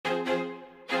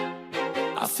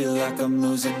I feel like I'm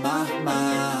losing my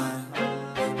mind.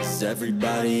 Is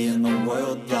everybody in the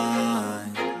world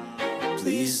blind?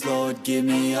 Please, Lord, give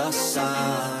me a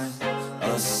sign,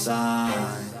 a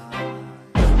sign.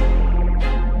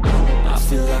 I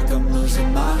feel like I'm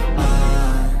losing my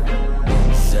mind.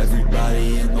 Is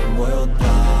everybody in the world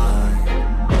blind?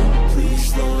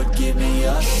 Please, Lord, give me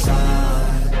a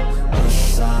sign, a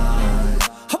sign.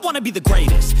 I wanna be the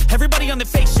greatest. Everybody on the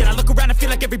fake shit. I look around and feel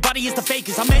like everybody is the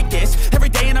fakest. I make this every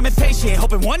day and I'm impatient,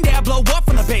 hoping one day I blow up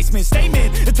from the basement.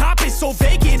 Statement, the top is so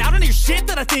vacant. I don't hear shit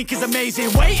that I think is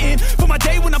amazing. Waiting for my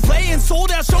day when I'm playing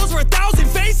sold out shows for 1,000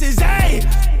 faces. Hey,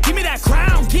 give me that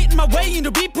crown, get in my way and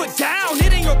to be put down.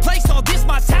 It ain't your place, all this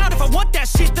my town. If I want that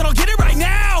shit, then I'll get it right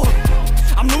now.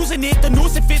 I'm losing it, the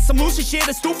noose it fits. I'm losing shit,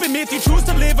 a stupid myth. You choose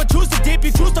to live or choose to dip.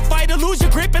 You choose to fight or lose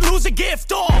your grip and lose a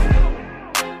gift.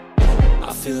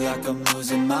 I feel like I'm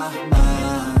losing my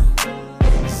mind.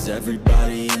 Is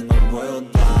everybody in the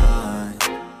world blind?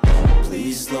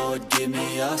 Please, Lord, give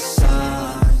me a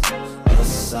sign, a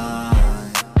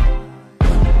sign.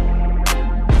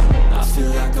 I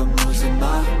feel like I'm losing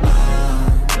my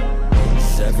mind.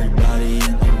 Is everybody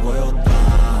in the world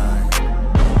blind?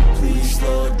 Please,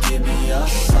 Lord, give me a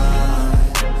sign,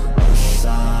 a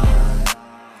sign.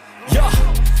 Yeah.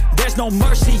 There's no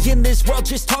mercy in this world,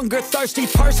 just hunger-thirsty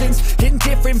persons in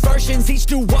different versions. Each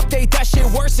new update, that shit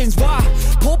worsens. Why?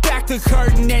 Pull back the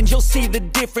curtain and you'll see the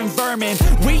different vermin.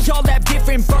 We all have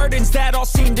different burdens that all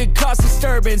seem to cause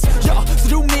disturbance. Yo, so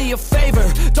do me a favor,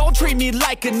 don't treat me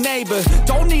like a neighbor.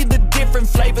 Don't need the different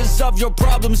flavors of your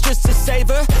problems just to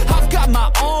savor. I've got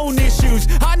my own issues,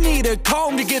 I need a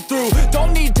comb to get through.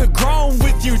 Don't need to groan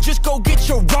with you, just go get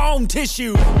your own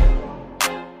tissue.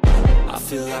 I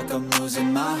feel like I'm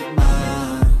losing my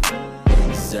mind.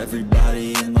 Is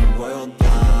everybody in the world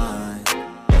blind?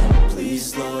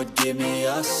 Please, Lord, give me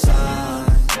a sign,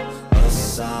 a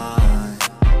sign.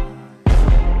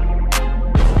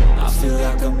 I feel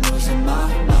like I'm losing my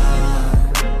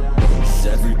mind. Is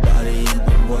everybody in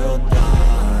the world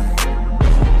blind?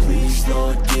 Please,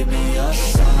 Lord, give me a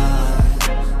sign,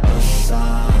 a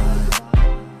sign.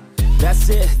 That's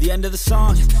it, the end of the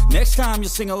song. Next time you'll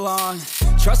sing along.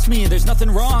 Trust me, there's nothing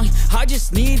wrong. I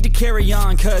just need to carry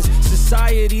on, cause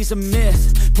society's a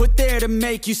myth put there to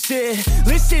make you sit.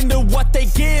 Listen to what they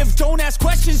give. Don't ask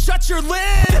questions, shut your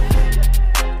lid.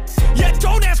 Yeah,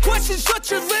 don't ask questions, shut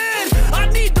your lid. I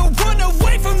need to run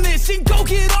away from this and go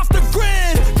get off the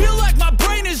grid. Feel like my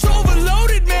brain is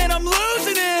overloaded, man, I'm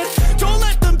losing it. Don't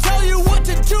let them tell you what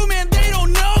to do, man, they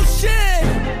don't know shit.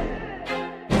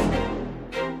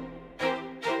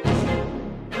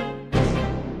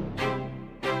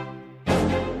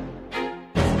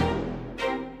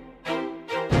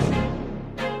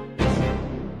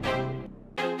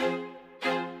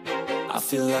 I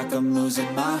feel like I'm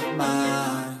losing my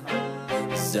mind.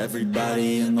 Is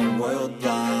everybody in the world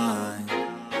blind?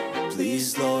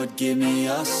 Please, Lord, give me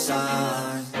a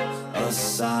sign, a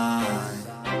sign.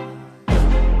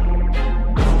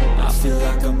 I feel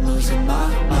like I'm losing my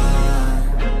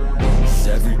mind. Is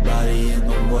everybody in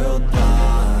the world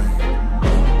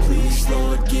blind? Please,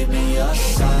 Lord, give me a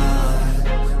sign,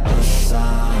 a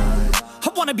sign. I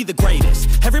wanna be the greatest.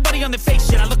 Everybody on the fake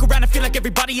shit. I look around and feel like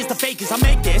everybody is the fakest. I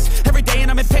make this every day and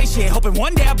I'm impatient, hoping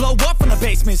one day I blow up from the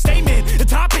basement. Statement, the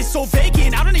top is so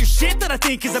vacant. I don't hear shit that I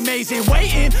think is amazing.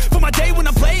 Waiting for my day when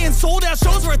I'm playing sold out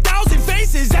shows for 1,000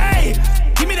 faces. Hey,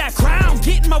 give me that crown,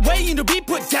 get in my way and to be